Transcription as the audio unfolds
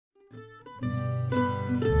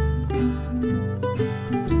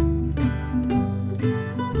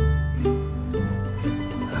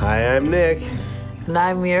Hi, I'm Nick. And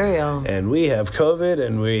I'm Muriel. And we have COVID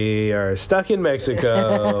and we are stuck in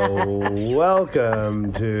Mexico.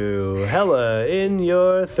 Welcome to Hella in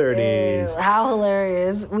Your 30s. How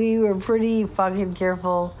hilarious. We were pretty fucking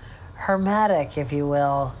careful, hermetic, if you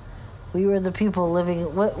will. We were the people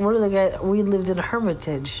living, what are the guys, we lived in a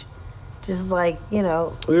hermitage. Just like, you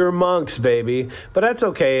know. We were monks, baby. But that's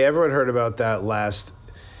okay. Everyone heard about that last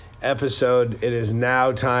episode. It is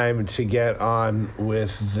now time to get on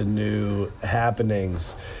with the new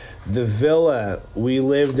happenings. The villa, we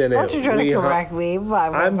lived in it. Don't you try to correct me.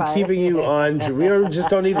 I'm keeping you on. Just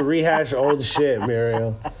don't need to rehash old shit,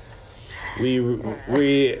 Muriel.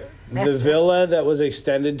 The villa that was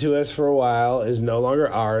extended to us for a while is no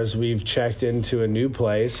longer ours. We've checked into a new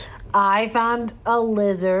place. I found a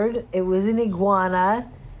lizard. It was an iguana.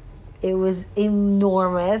 It was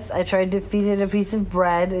enormous. I tried to feed it a piece of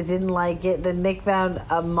bread. It didn't like it. Then Nick found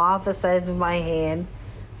a moth the size of my hand.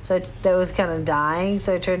 That was kind of dying.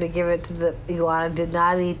 So I tried to give it to the iguana. Did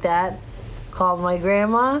not eat that. Called my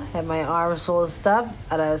grandma. Had my arms full of stuff.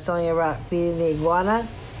 And I was telling her about feeding the iguana.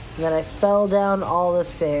 And then I fell down all the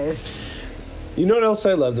stairs. You know what else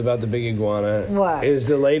I loved about the big iguana? What? Is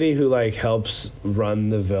the lady who helps run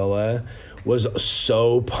the villa was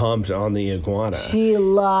so pumped on the iguana. She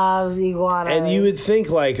loves iguanas. And you would think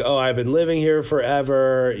I've been living here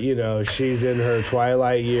forever. You know, she's in her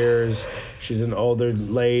twilight years. She's an older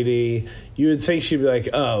lady. You would think she'd be like,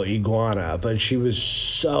 oh, iguana. But she was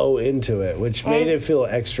so into it, which made it feel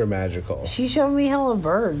extra magical. She showed me hella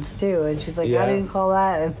birds, too. And she's like, How do you call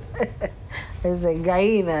that? And it's a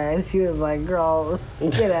gallina. And she was like, girl,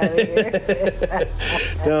 get out of here.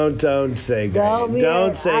 Don't say gallina.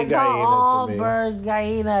 Don't say gallina to me. I call all birds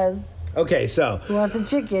gallinas. Okay, so who wants a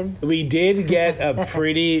chicken? We did get a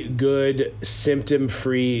pretty good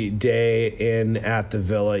symptom-free day in at the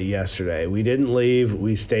villa yesterday. We didn't leave.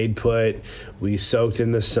 We stayed put. We soaked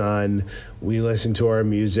in the sun. We listened to our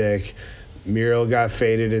music. Muriel got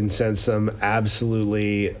faded and sent some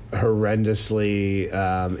absolutely horrendously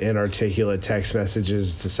inarticulate text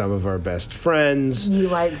messages to some of our best friends. You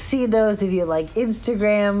might see those if you like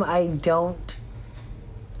Instagram. I don't.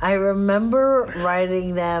 I remember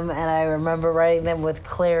writing them, and I remember writing them with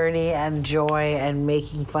clarity and joy and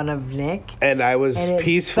making fun of Nick. And I was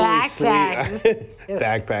peacefully sleeping.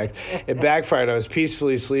 Backpacked. It backfired. I was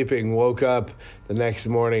peacefully sleeping, woke up the next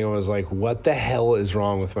morning, and was like, what the hell is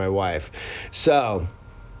wrong with my wife? So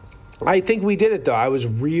I think we did it, though. I was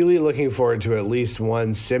really looking forward to at least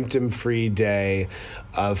one symptom-free day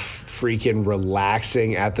of freaking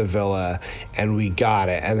relaxing at the villa, and we got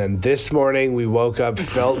it. And then this morning we woke up,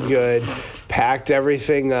 felt good, packed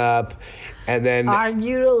everything up, and then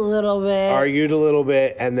argued a little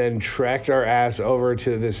bit, and then trekked our ass over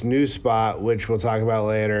to this new spot, which we'll talk about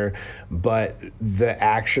later. But the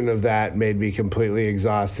action of that made me completely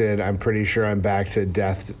exhausted. I'm pretty sure I'm back to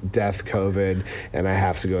death COVID, and I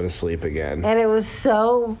have to go to sleep again. And it was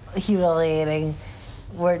so humiliating.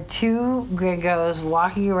 We're two gringos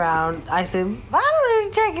walking around. I said, I don't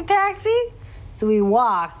need to take a taxi. So we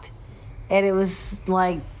walked, and it was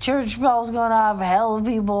like church bells going off, hell of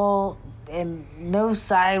people, and no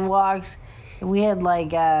sidewalks. And we had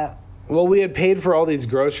Well, we had paid for all these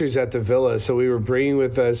groceries at the villa, so we were bringing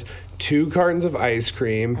with us 2 cartons of ice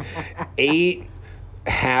cream, 8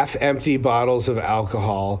 half-empty bottles of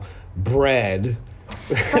alcohol, bread.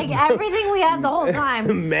 Everything we had the whole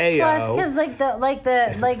time. Mayo. Plus,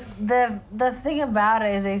 the thing about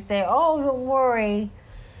it is they say, oh, don't worry,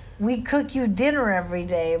 we cook you dinner every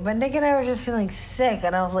day. But Nick and I were just feeling sick,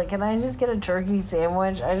 and I was like, can I just get a turkey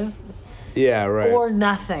sandwich? Yeah, right. Or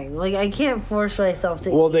nothing. I can't force myself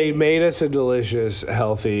to Well, eat. they made us a delicious,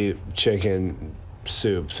 healthy chicken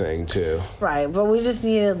soup thing, too. Right, but we just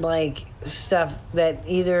needed, stuff that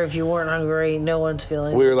either if you weren't hungry, no one's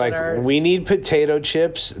feeling. We were like, we need potato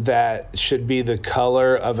chips that should be the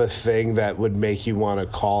color of a thing that would make you want to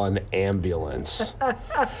call an ambulance.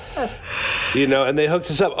 And they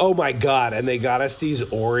hooked us up. Oh, my God. And they got us these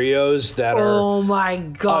Oreos that are... Oh, my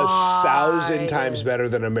God. 1,000 times better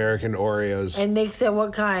than American Oreos. And Nick said,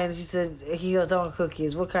 what kind? He goes, I want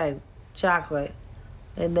cookies. What kind? Chocolate.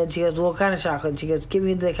 And then she goes, what kind of chocolate? She goes, give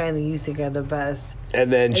me the kind that you think are the best.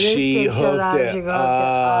 And then she hooked it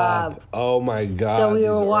up. Oh, my God. So we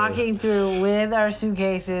were walking through with our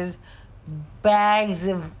suitcases, bags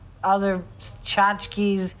of other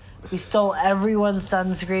tchotchkes. We stole everyone's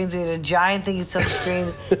sunscreens. We had a giant thing of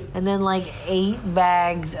sunscreen. And then 8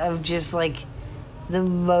 bags of just the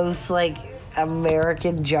most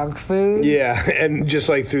American junk food. Yeah, and just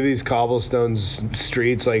through these cobblestone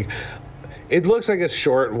streets, it looks like a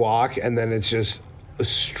short walk, and then it's just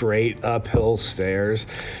straight uphill stairs.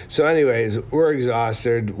 So anyways, we're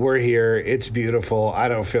exhausted. We're here. It's beautiful. I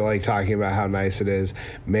don't feel like talking about how nice it is.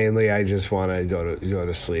 Mainly, I just want to go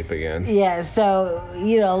to sleep again. Yeah, so,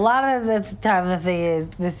 a lot of the time the thing is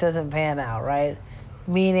this doesn't pan out, right?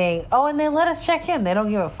 Meaning, and they let us check in. They don't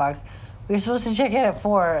give a fuck. We were supposed to check in at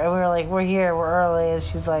 4, and we were like, we're here, we're early. And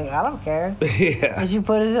she's like, I don't care. Yeah. And she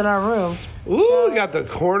put us in our room. Ooh, so, we got the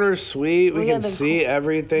corner suite. We can see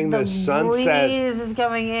everything. The sunset. Breeze is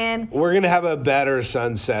coming in. We're going to have a better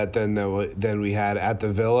sunset than we had at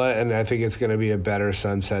the villa, and I think it's going to be a better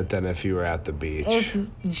sunset than if you were at the beach. It's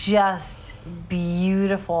just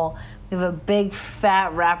beautiful. We have a big,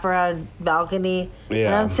 fat, wraparound balcony. Yeah.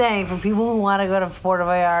 And I'm saying, for people who want to go to Puerto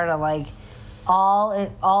Vallarta,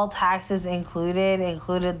 all taxes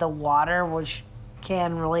included the water, which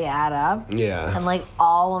can really add up. Yeah. And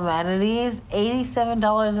all amenities,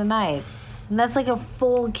 $87 a night. And that's a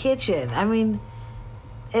full kitchen. I mean,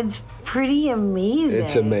 it's pretty amazing.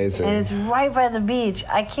 It's amazing. And it's right by the beach.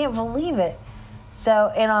 I can't believe it.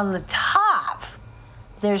 So, and on the top,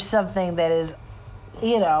 there's something that is,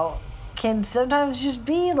 can sometimes just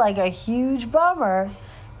be a huge bummer.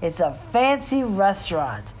 It's a fancy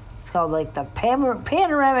restaurant. It's called the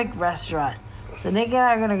Panoramic Restaurant. So Nick and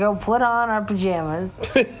I are going to go put on our pajamas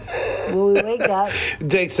when we wake up.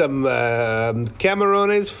 Take some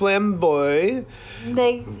Camarones flamboy.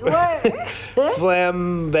 What?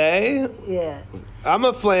 Flambe? Yeah. I'm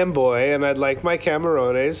a flamboy, and I'd like my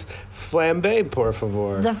Camarones flambe, por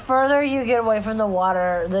favor. The further you get away from the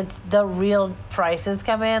water, the real prices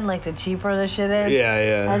come in, the cheaper the shit is.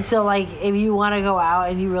 Yeah. And so, if you want to go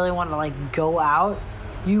out and you really want to, go out,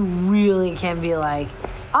 you really can be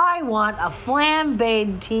I want a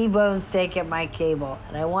flambéed T-bone steak at my cable,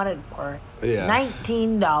 and I want it for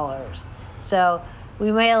 $19. So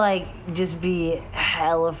we may just be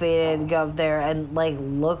elevated, go up there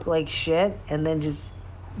and look like shit, and then just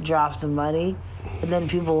drop some money, and then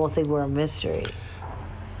people will think we're a mystery.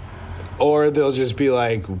 Or they'll just be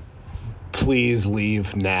like, please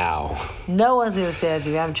leave now. No one's gonna say that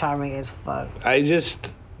to me. I'm charming as fuck. I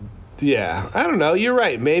don't know. You're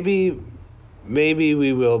right. Maybe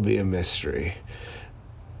we will be a mystery.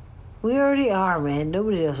 We already are, man.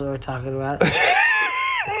 Nobody knows what we're talking about.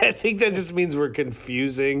 I think that just means we're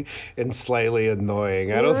confusing and slightly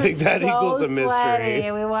annoying. I don't think that equals a mystery. Sweaty,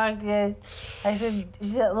 and we walked in. I said,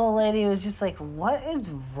 that little lady was just what is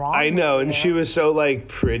wrong? I know, with and you? she was so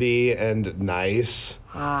pretty and nice,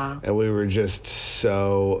 and we were just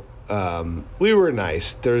so. We were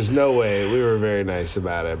nice. There's no way we were very nice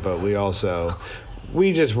about it, but we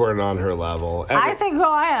just weren't on her level. I said, girl,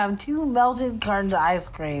 I have 2 melted cartons of ice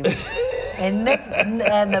cream. and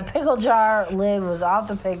the pickle jar lid was off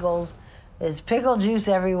the pickles. There's pickle juice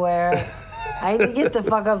everywhere. I need to get the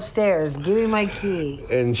fuck upstairs. Give me my key.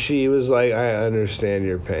 And she was like, I understand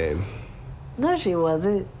your pain. No, she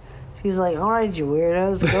wasn't. She's like, all right, you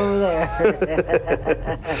weirdos, go over there.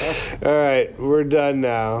 All right, we're done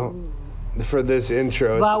now for this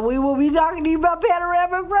intro. But we will be talking to you about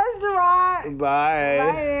Panoramic Restaurant. Bye.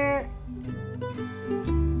 Bye.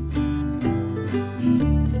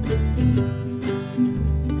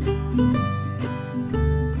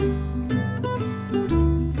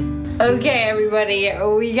 Okay, everybody,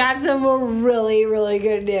 we got some really, really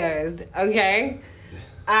good news, okay?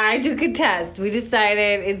 I took a test. We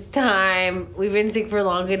decided it's time. We've been sick for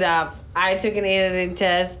long enough. I took an antigen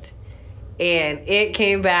test, and it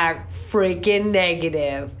came back freaking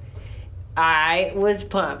negative. I was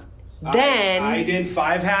pumped. Then I did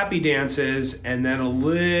 5 happy dances, and then a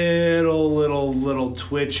little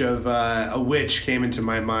twitch of a witch came into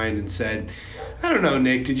my mind and said, I don't know,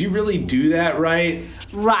 Nick, did you really do that right?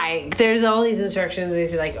 Right. There's all these instructions. They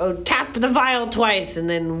say tap the vial twice, and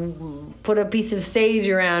then put a piece of sage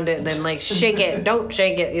around it, and then shake it. Don't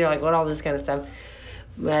shake it. All this kind of stuff.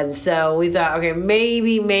 And so we thought, okay,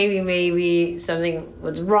 maybe something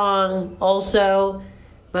was wrong. Also,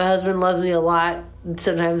 my husband loves me a lot.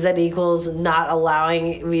 Sometimes that equals not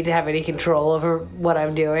allowing me to have any control over what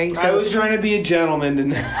I'm doing. So I was trying to be a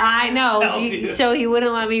gentleman. I know. So he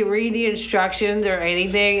wouldn't let me read the instructions or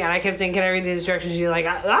anything. And I kept saying, can I read the instructions? You're like,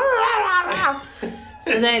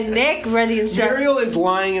 So then Nick read the instructions. Muriel is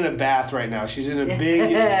lying in a bath right now. She's in a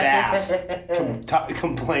big bath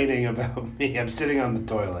complaining about me. I'm sitting on the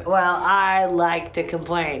toilet. Well, I like to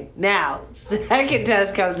complain. Now, second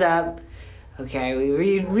test comes up. Okay,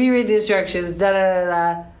 we reread the instructions.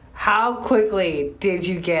 How quickly did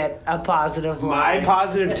you get a positive line? My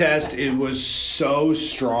positive test, it was so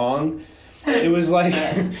strong. It was like,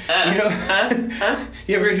 you know,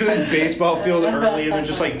 you ever do a baseball field early and they're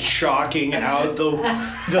just like chalking out the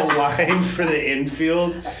lines for the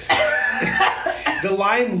infield? The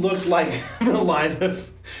line looked like the line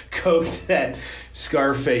of coke that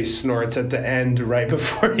Scarface snorts at the end right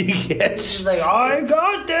before he gets. He's like, I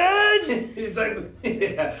got this! He's like,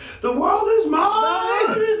 yeah, the world is mine!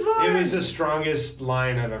 The world is mine! It was the strongest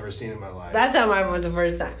line I've ever seen in my life. That's how mine was the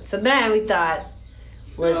first time. So then we thought,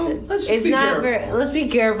 listen, let's just it's be not careful. very. Let's be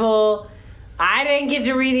careful. I didn't get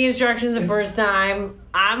to read the instructions the first time.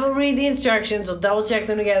 I'm gonna read the instructions. We'll double check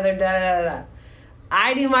them together. Da da da da.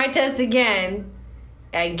 I do my test again,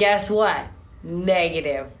 and guess what?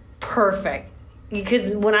 Negative. Perfect.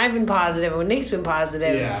 Because when I've been positive, when Nick's been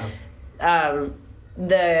positive,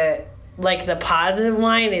 the positive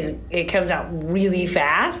line it comes out really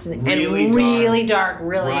fast and really dark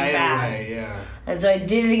really right fast. Away, yeah. And so I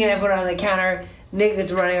did it again. I put it on the counter. Nick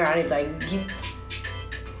was running around. He's like,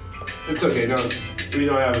 It's okay. We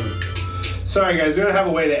don't have. Sorry, guys. We don't have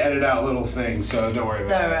a way to edit out little things, so don't worry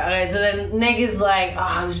about it. Okay, so then Nick is like, oh,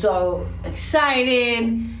 I'm so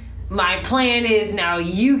excited. My plan is now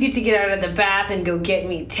you get to get out of the bath and go get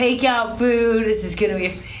me takeout food. This is going to be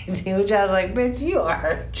amazing. Which I was like, bitch, you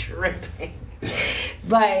are tripping.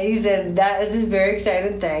 But he said, that is his very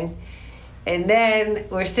exciting thing. And then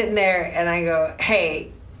we're sitting there and I go,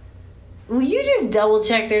 hey, will you just double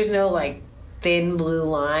check there's no like thin blue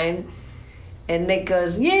line? And Nick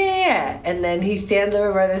goes, yeah. And then he stands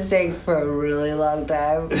over by the sink for a really long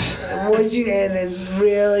time. Which is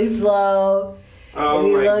really slow. Oh and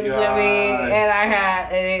he my looks God. at me,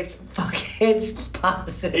 and it's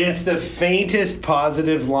positive. It's the faintest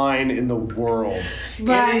positive line in the world.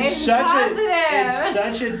 But it is it's such positive. It's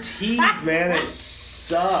such a tease, man. It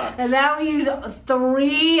sucks. And now we use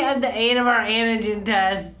 3 of the 8 of our antigen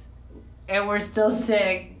tests, and we're still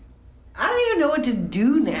sick. I don't even know what to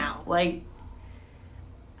do now. Like,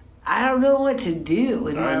 I don't know what to do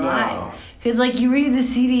with my life. Because, like, you read the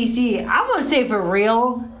CDC. I'm going to say for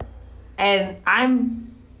real. And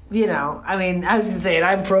I'm, I was going to say it,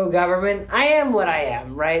 I'm pro-government. I am what I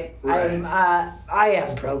am, right? I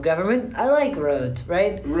am pro-government. I like roads,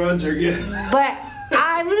 right? Roads are good. But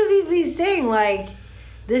I'm going to be saying, like,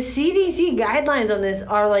 the CDC guidelines on this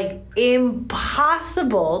are, like,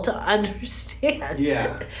 impossible to understand.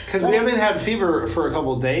 Yeah. Because we haven't had fever for a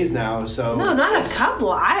couple of days now, so... No, not a couple.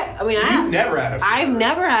 You've never had a fever. I've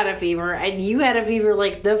never had a fever, and you had a fever,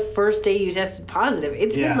 like, the first day you tested positive.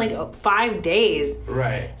 It's been, like, 5 days.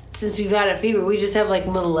 Right. Since we've had a fever. We just have, like,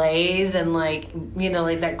 malaise and, like,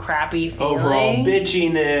 like, that crappy feeling. Overall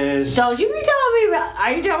bitchiness. Don't you be telling me about...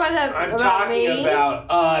 Are you talking about that I'm about talking me? about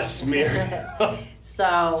us, Miriam.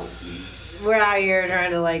 So, we're out here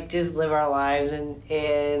trying to, like, just live our lives, and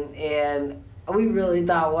we really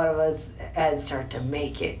thought one of us had started to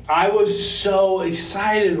make it. I was so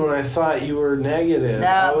excited when I thought you were negative.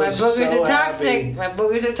 No, my boogers so are toxic. happy. My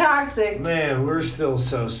boogers are toxic. Man, we're still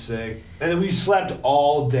so sick. And we slept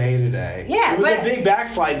all day today. Yeah, it was but a big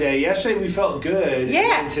backslide day. Yesterday we felt good.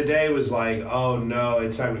 Yeah. And today was like, oh no,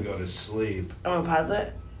 it's time to go to sleep. I'm gonna pause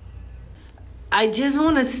it. I just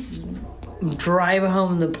want to drive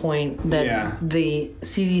home the point that the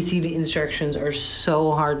CDC instructions are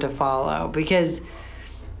so hard to follow, because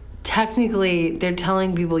technically they're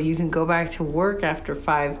telling people you can go back to work after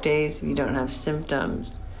 5 days if you don't have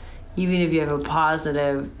symptoms, even if you have a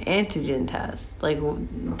positive antigen test, like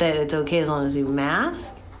that it's okay as long as you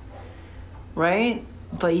mask, right?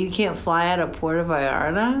 But you can't fly out of Puerto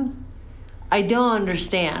Vallarta. I don't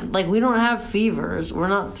understand. Like, we don't have fevers. We're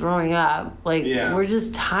not throwing up. Like, we're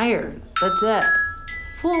just tired. That's it.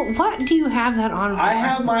 Well, what do you have that on for? I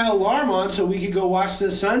have my alarm on so we could go watch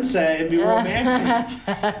the sunset and be romantic.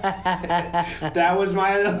 That was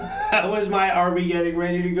my Arby getting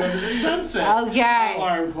ready to go to the sunset. Okay.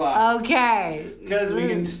 Alarm clock. Okay. Because we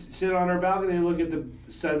can sit on our balcony and look at the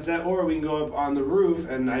sunset, or we can go up on the roof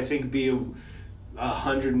and I think be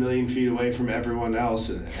 100 million feet away from everyone else.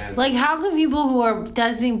 And like, how can people who are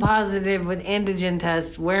testing positive with antigen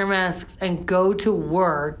tests wear masks and go to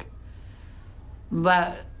work,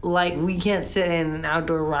 but, like, we can't sit in an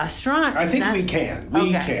outdoor restaurant? I think we can.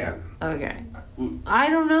 We can. Okay. I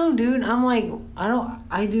don't know, dude. I'm like,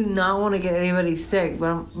 I do not want to get anybody sick,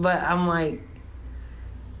 but I'm like,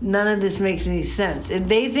 none of this makes any sense. If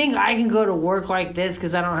they think I can go to work like this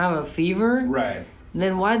because I don't have a fever, right?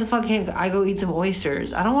 Then why the fuck can't I go eat some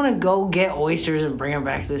oysters? I don't want to go get oysters and bring them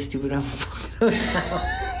back to this stupid hotel.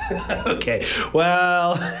 Okay,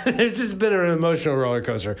 well, there's just been an emotional roller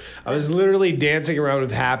coaster. I was literally dancing around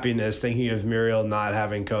with happiness thinking of Muriel not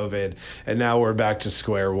having COVID, and now we're back to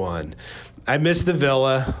square one. I miss the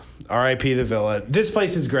villa. R.I.P. the villa. This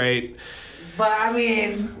place is great. But, I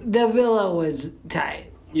mean, the villa was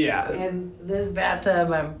tight. Yeah. And this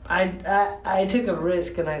bathtub, I took a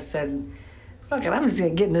risk and I said, fuck it, I'm just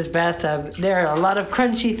going to get in this bathtub. There are a lot of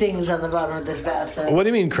crunchy things on the bottom of this bathtub. What do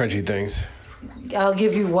you mean crunchy things? I'll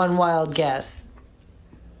give you one wild guess.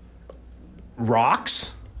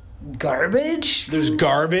 Rocks? Garbage? There's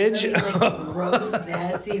garbage? I mean, like gross,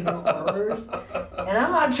 nasty horrors. And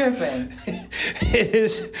I'm not tripping. It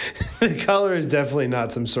is. The color is definitely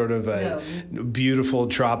not some sort of a beautiful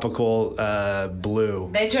tropical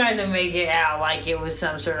blue. They tried to make it out like it was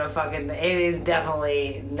some sort of fucking... It is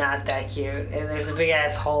definitely not that cute. And there's a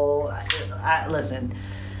big-ass hole. Listen...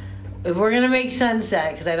 If we're going to make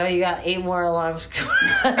sunset, because I know you got 8 more alarms.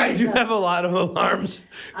 I do have a lot of alarms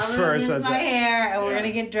for our sunset. I'm going to my hair, and we're going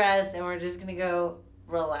to get dressed, and we're just going to go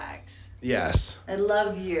relax. Yes. I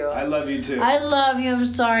love you. I love you, too. I love you. I'm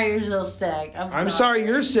sorry you're so sick. I'm sorry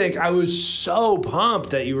you're sick. I was so pumped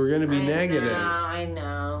that you were going to be negative. I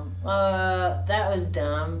know. That was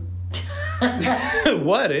dumb.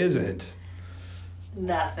 What isn't?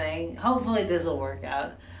 Nothing. Hopefully this will work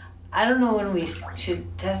out. I don't know when we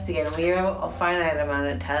should test again. We have a finite amount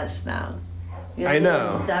of tests now. I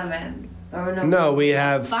know. 7. Or no, we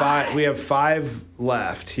have 5. We have 5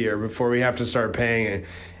 left here before we have to start paying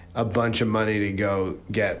a bunch of money to go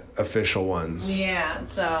get official ones. Yeah,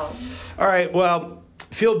 so. All right, well,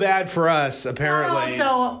 feel bad for us, apparently.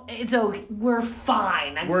 No, so it's okay. We're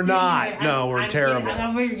fine. We're not. No, we're terrible.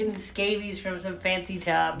 I'm over here getting scabies from some fancy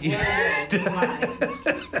tub. We're fine.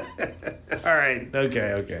 All right.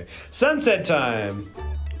 Okay. Sunset time.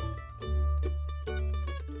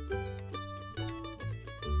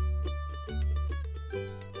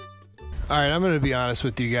 All right. I'm going to be honest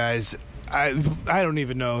with you guys. I don't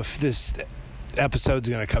even know if this episode's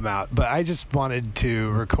going to come out, but I just wanted to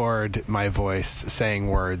record my voice saying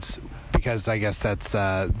words because I guess that's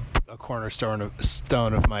a cornerstone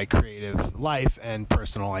of my creative life and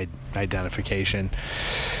personal identification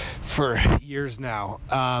for years now.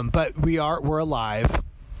 But we're alive.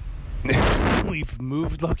 We've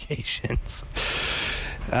moved locations.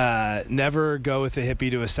 Never go with a hippie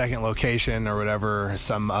to a second location or whatever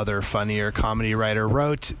some other funnier comedy writer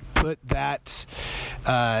wrote. Put that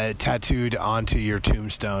tattooed onto your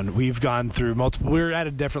tombstone. We've gone through multiple. We're at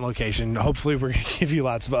a different location. Hopefully we're going to give you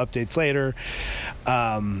lots of updates later.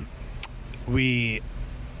 We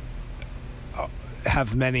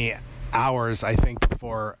have many hours, I think,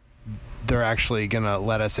 before they're actually going to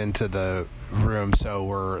let us into the room. So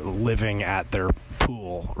we're living at their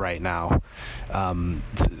pool right now,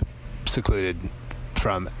 secluded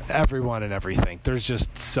from everyone and everything. There's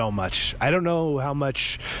just so much. I don't know how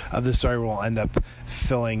much of the story we'll end up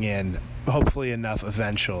filling in. Hopefully enough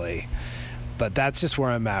eventually. But that's just where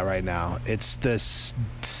I'm at right now. It's this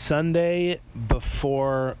Sunday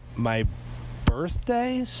before my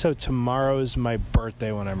birthday, so tomorrow's my birthday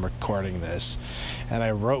when I'm recording this, and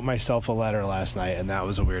I wrote myself a letter last night, and that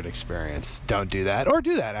was a weird experience. Don't do that, or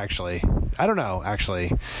do that, actually. I don't know,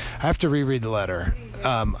 actually. I have to reread the letter.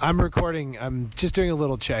 I'm just doing a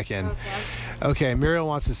little check-in. Okay, Muriel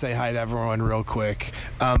wants to say hi to everyone real quick,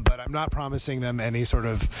 but I'm not promising them any sort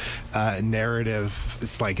of narrative.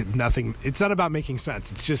 It's like nothing. It's not about making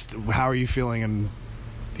sense. It's just how are you feeling and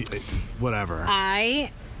whatever.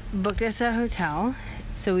 I booked us a hotel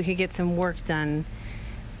so we could get some work done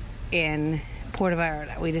in Puerto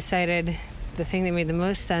Vallarta. We decided the thing that made the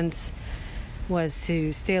most sense was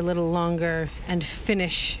to stay a little longer and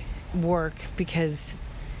finish work because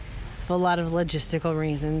of a lot of logistical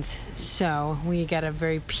reasons. So we got a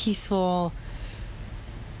very peaceful,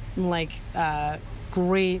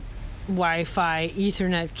 great Wi-Fi,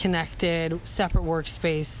 Ethernet connected, separate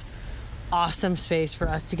workspace, awesome space for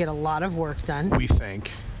us to get a lot of work done. We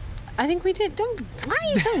think. I think we did. Why are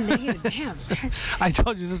you so negative? Damn. I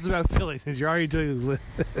told you this was about Philly since you're already doing.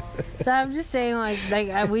 So I'm just saying,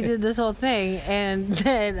 we did this whole thing, and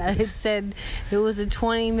then it said it was a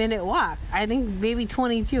 20-minute walk. I think maybe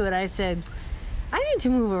 22, and I said, I need to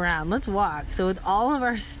move around. Let's walk. So with all of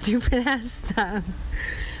our stupid ass stuff,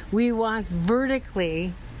 we walked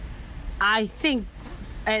vertically, I think,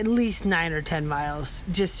 at least 9 or 10 miles,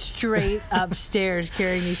 just straight upstairs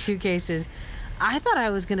carrying these suitcases. I thought I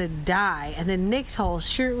was gonna die, and then Nick's whole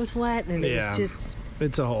shirt was wet, and it was just.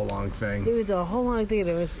 It's a whole long thing. It was a whole long thing.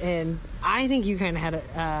 And I think you kind of had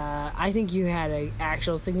I think you had an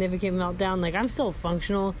actual significant meltdown. Like, I'm still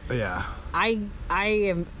functional. Yeah. I'm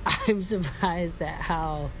surprised at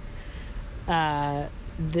how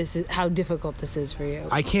this is how difficult this is for you.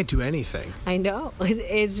 I can't do anything. I know.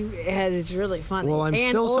 It's really funny. Well, I'm and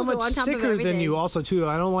still so also, much sicker than you also, too.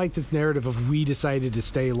 I don't like this narrative of we decided to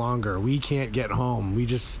stay longer. We can't get home.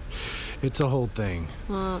 It's a whole thing.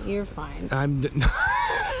 Well, you're fine.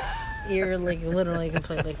 You're like literally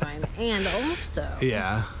completely fine. And also...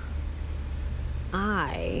 Yeah.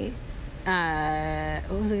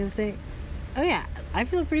 what was I going to say? Oh, yeah. I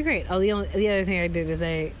feel pretty great. Oh, the other thing I did is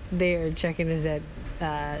their check-in is at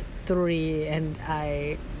 3, and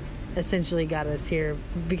I essentially got us here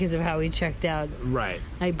because of how we checked out. Right.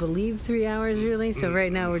 I believe 3 hours early. So right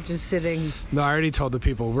now we're just sitting. No, I already told the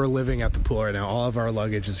people we're living at the pool right now. All of our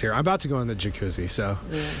luggage is here. I'm about to go in the jacuzzi, so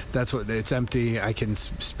that's what it's empty. I can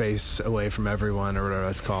space away from everyone or whatever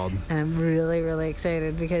it's called. And I'm really, really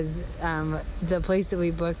excited because the place that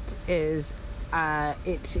we booked is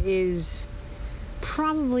it is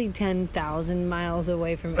probably 10,000 miles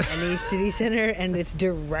away from any city center, and it's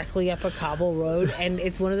directly up a cobble road, and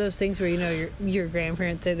it's one of those things where, you know, your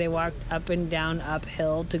grandparents say they walked up and down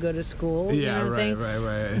uphill to go to school. You know what I'm saying?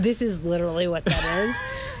 Right. This is literally what that is.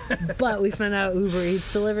 But we found out Uber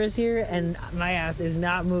Eats delivers here, and my ass is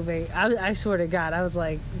not moving. I swear to God, I was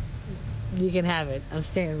like, you can have it. I'm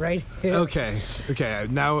staying right here. Okay.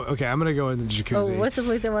 Now, I'm going to go in the jacuzzi. Oh, what's the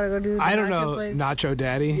place I want to go do? I don't know. Place? Nacho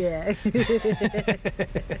Daddy? Yeah.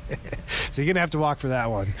 So you're going to have to walk for that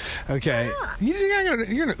one. Okay. You're going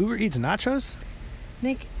to Uber Eats nachos?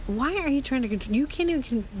 Nick, why are you trying to control? You can't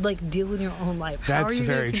even deal with your own life. That's How are you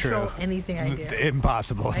very control true. Anything I do?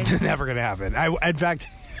 Impossible. Never going to happen. In fact...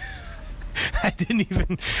 I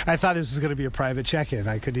thought this was going to be a private check-in.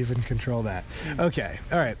 I couldn't even control that. Okay.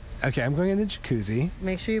 All right. Okay, I'm going in the jacuzzi.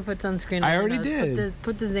 Make sure you put sunscreen on. I already did.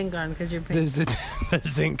 Put the zinc on because you're pink. The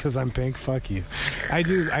zinc because I'm pink. Fuck you. I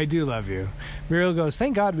do love you. Muriel goes,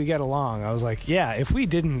 thank God we get along. I was like, yeah, if we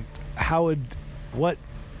didn't, we would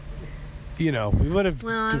have...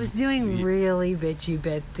 Well, I was doing really bitchy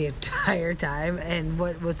bits the entire time, and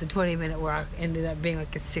what was a 20-minute walk ended up being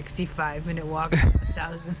like a 65-minute walk up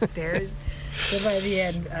 1,000 stairs. So by the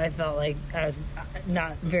end, I felt like I was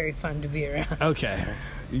not very fun to be around. Okay.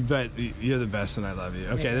 But you're the best, and I love you.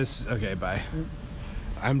 Okay, yeah. Okay, bye.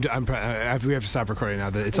 We have to stop recording now.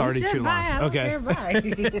 It's already too long. I don't care, bye.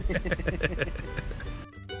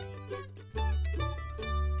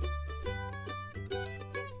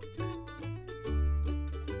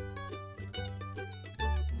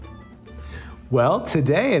 Well,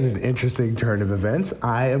 today, in an interesting turn of events,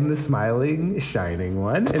 I am the smiling, shining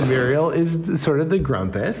one, and Muriel is sort of the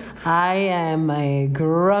grumpus. I am a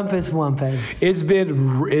grumpus wumpus.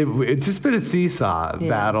 It's just been a seesaw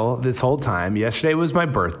battle this whole time. Yesterday was my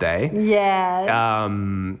birthday. Yeah.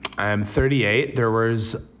 I'm 38. There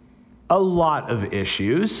was a lot of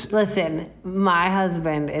issues. Listen, my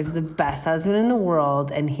husband is the best husband in the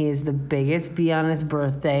world, and he is the biggest be on his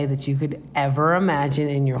birthday that you could ever imagine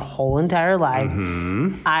in your whole entire life.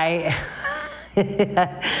 Mm-hmm.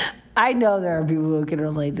 I know there are people who can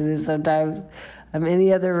relate to this sometimes. I'm in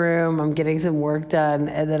the other room, I'm getting some work done,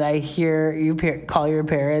 and then I hear you call your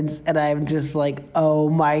parents, and I'm just like, oh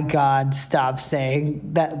my God, stop saying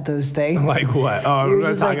those things. Like what? Oh, I'm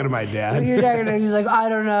not talking to my dad. You're talking to, he's like, I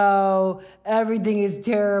don't know, everything is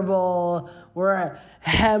terrible, we're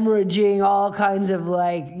hemorrhaging all kinds of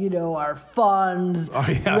our funds. Oh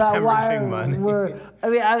yeah, hemorrhaging money.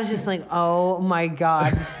 I was just like, oh my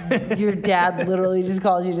God, your dad literally just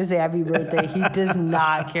called you to say happy birthday. He does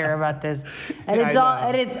not care about this, and it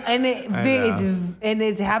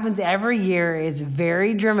happens every year. It's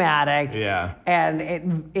very dramatic. Yeah,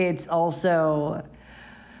 and it's also,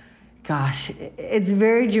 gosh, it's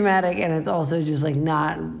very dramatic, and it's also just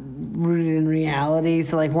not rooted in reality.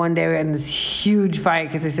 So one day we had this huge fight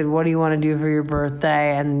because I said, what do you want to do for your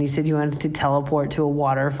birthday? And you said you wanted to teleport to a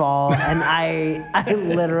waterfall. And I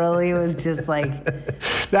literally was just like,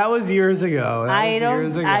 that was years ago. I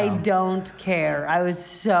don't care. I was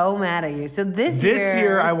so mad at you. So this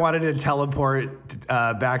year I wanted to teleport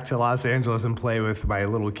back to Los Angeles and play with my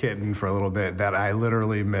little kitten for a little bit that I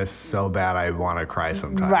literally miss so bad I want to cry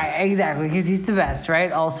sometimes. Right, exactly, because he's the best,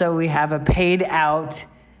 right? Also, we have a paid out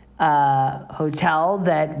hotel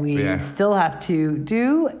that we still have to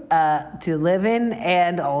do to live in,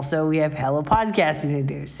 and also we have hella podcasting to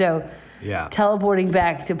do. So teleporting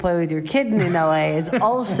back to play with your kitten in LA is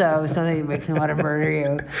also something that makes me want to murder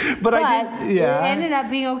you. But it ended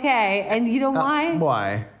up being okay. And you know why?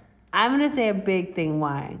 Why? I'm going to say a big thing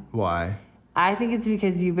why. Why? I think it's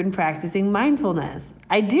because you've been practicing mindfulness.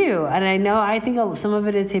 I do. And I think some of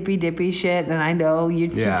it is hippy dippy shit. And I know you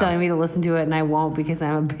keep telling me to listen to it, and I won't because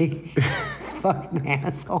I'm a big fucking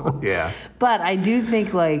asshole. Yeah. But I do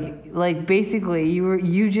think like basically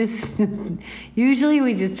you just usually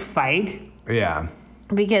we just fight. Yeah.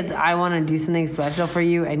 Because I want to do something special for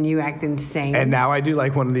you, and you act insane. And now I do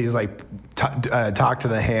like one of these like talk to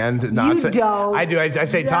the hand. Don't. I do. I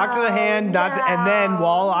say talk to the hand, and then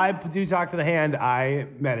while I do talk to the hand, I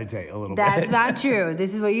meditate a little bit. That's not true.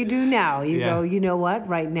 This is what you do now. You go, you know what?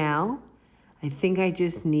 Right now, I think I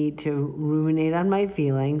just need to ruminate on my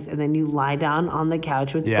feelings, and then you lie down on the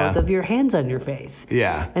couch with both of your hands on your face.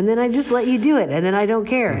 Yeah. And then I just let you do it, and then I don't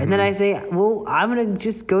care. And then I say, well, I'm going to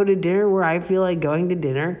just go to dinner where I feel like going to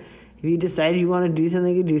dinner. If you decide you want to do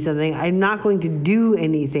something, you do something. I'm not going to do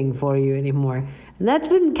anything for you anymore. And that's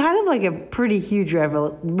been kind of like a pretty huge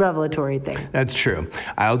revelatory thing. That's true.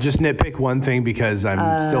 I'll just nitpick one thing because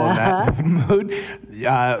I'm still in that mode.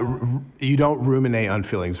 You don't ruminate on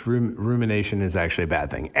feelings. Rumination is actually a bad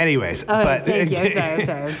thing. Anyways. But, thank you. I'm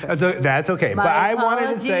sorry. That's okay. My but I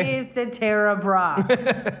wanted to say... apologies to Tara Brock.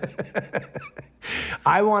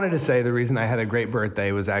 I wanted to say the reason I had a great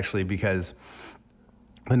birthday was actually because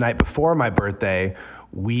the night before my birthday,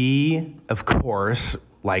 we, of course,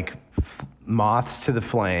 like moths to the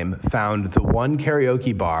flame, found the one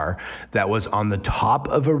karaoke bar that was on the top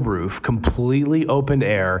of a roof, completely open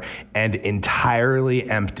air and entirely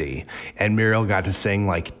empty. And Muriel got to sing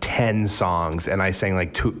like 10 songs, and I sang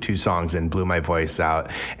like two songs and blew my voice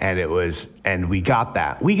out. And we got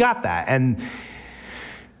that. And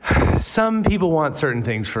some people want certain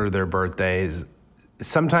things for their birthdays.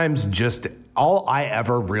 Sometimes just all I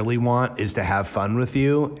ever really want is to have fun with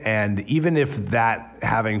you. And even if that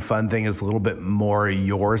having fun thing is a little bit more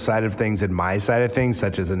your side of things than my side of things,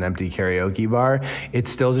 such as an empty karaoke bar, it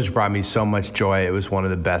still just brought me so much joy. It was one of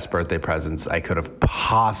the best birthday presents I could have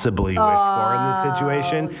possibly wished for in this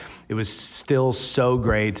situation. It was still so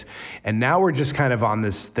great. And now we're just kind of on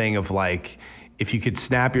this thing of like, if you could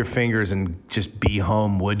snap your fingers and just be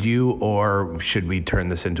home, would you? Or should we turn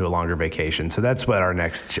this into a longer vacation? So that's what our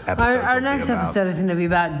next episode Our next episode is going to be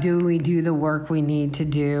about, do we do the work we need to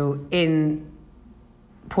do in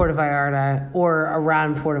Puerto Vallarta or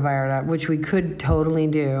around Puerto Vallarta, which we could totally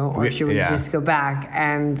do, or should we just go back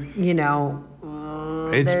and,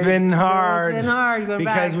 It's been hard going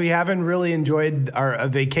because back. we haven't really enjoyed our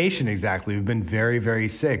vacation exactly. We've been very, very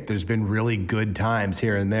sick. There's been really good times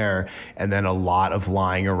here and there, and then a lot of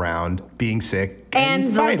lying around, being sick,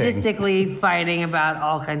 and fighting. Logistically fighting about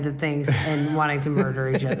all kinds of things and wanting to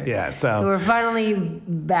murder each other. So we're finally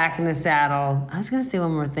back in the saddle. I was going to say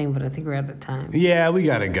one more thing, but I think we're out of time. Yeah, we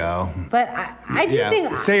got to go. But I do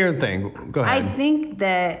think... Say your thing. Go ahead. I think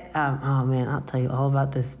that... oh, man, I'll tell you all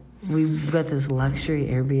about this. We've got this luxury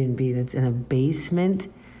Airbnb that's in a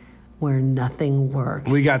basement where nothing works.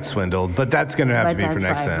 We got swindled, but that's going to have to be for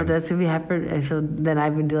next time. But that's going to be for... So then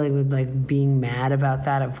I've been dealing with like being mad about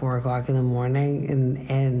that at 4 o'clock in the morning.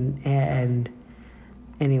 And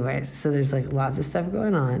anyways, so there's like lots of stuff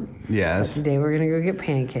going on. Yes. But today we're going to go get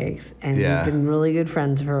pancakes. And we've been really good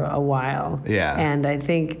friends for a while. Yeah. And I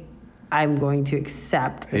think I'm going to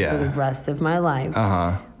accept that for the rest of my life.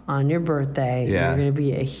 On your birthday, you're going to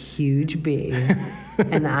be a huge bee,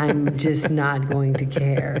 and I'm just not going to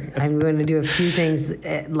care. I'm going to do a few things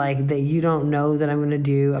like that you don't know that I'm going to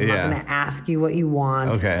do. I'm not going to ask you what you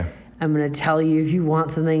want. Okay. I'm going to tell you if you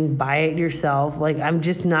want something, buy it yourself. Like, I'm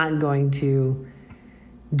just not going to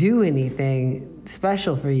do anything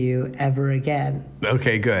special for you ever again.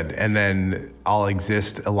 Okay, good. And then I'll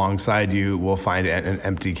exist alongside you. We'll find an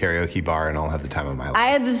empty karaoke bar, and I'll have the time of my life. I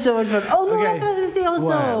had this so much fun. Oh, no, that's what I was going to say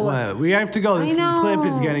also. What? We have to go. This clip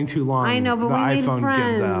is getting too long. I know, but the we made iPhone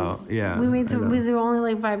friends. gives out. Yeah. We made some. There were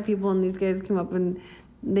only like 5 people, and these guys came up and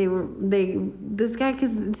this guy,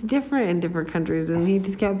 because it's different in different countries, and he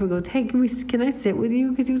just came up and goes, "Hey, can I sit with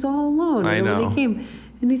you?" Because he was all alone. I know. When he came,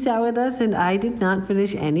 and he sat with us, and I did not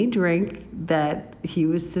finish any drink that he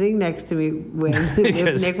was sitting next to me when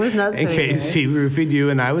Nick was not sitting in case he roofied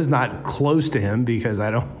you, and I was not close to him because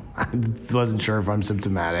I wasn't sure if I'm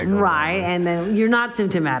symptomatic. Right, and then you're not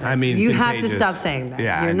symptomatic. I mean, you contagious. have to stop saying that.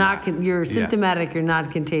 Yeah, you're not. You're symptomatic. You're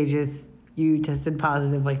not contagious. You tested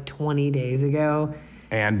positive like 20 days ago.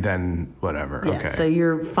 And then whatever. Yeah, okay. So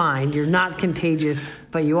you're fine. You're not contagious,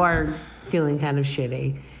 but you are feeling kind of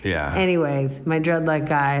shitty. Yeah. Anyways, my dreadlock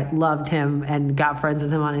guy, loved him and got friends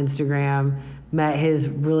with him on Instagram, met his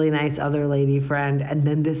really nice other lady friend, and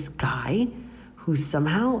then this guy who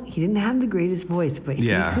somehow, he didn't have the greatest voice, but he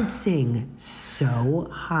could sing so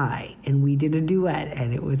high. And we did a duet,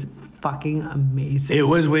 and it was fucking amazing. It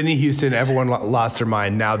was Whitney Houston. Everyone lost their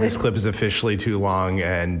mind. Now this clip is officially too long,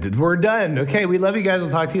 and we're done. Okay, we love you guys. We'll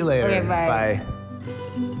talk to you later. Okay, bye.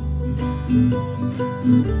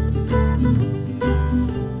 Bye.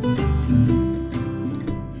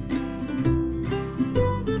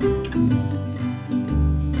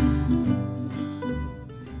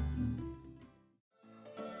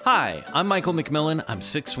 Hi, I'm Michael McMillan, I'm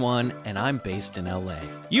 6'1", and I'm based in LA.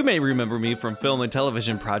 You may remember me from film and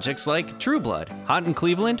television projects like True Blood, Hot in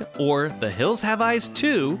Cleveland, or The Hills Have Eyes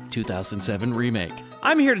 2, 2007 remake.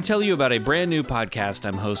 I'm here to tell you about a brand new podcast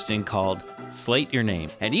I'm hosting called Slate Your Name.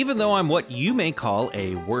 And even though I'm what you may call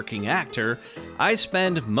a working actor, I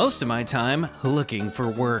spend most of my time looking for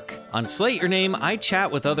work. On Slate Your Name, I chat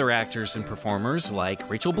with other actors and performers like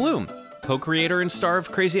Rachel Bloom, co-creator and star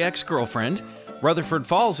of Crazy Ex-Girlfriend, Rutherford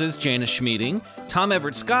Falls' Janice Schmieding, Tom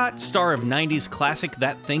Everett Scott, star of 90s classic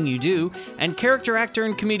That Thing You Do, and character actor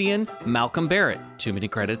and comedian Malcolm Barrett. Too many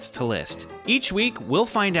credits to list. Each week, we'll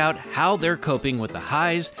find out how they're coping with the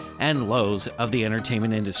highs and lows of the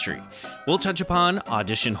entertainment industry. We'll touch upon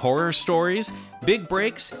audition horror stories, big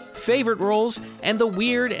breaks, favorite roles, and the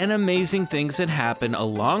weird and amazing things that happen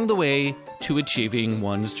along the way to achieving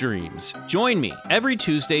one's dreams. Join me every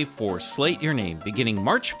Tuesday for Slate Your Name, beginning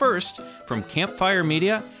March 1st from Campfire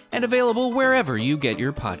Media and available wherever you get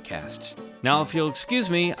your podcasts. Now, if you'll excuse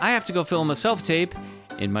me, I have to go film a self-tape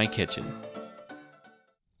in my kitchen.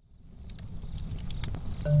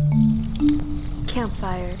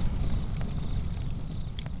 Campfire.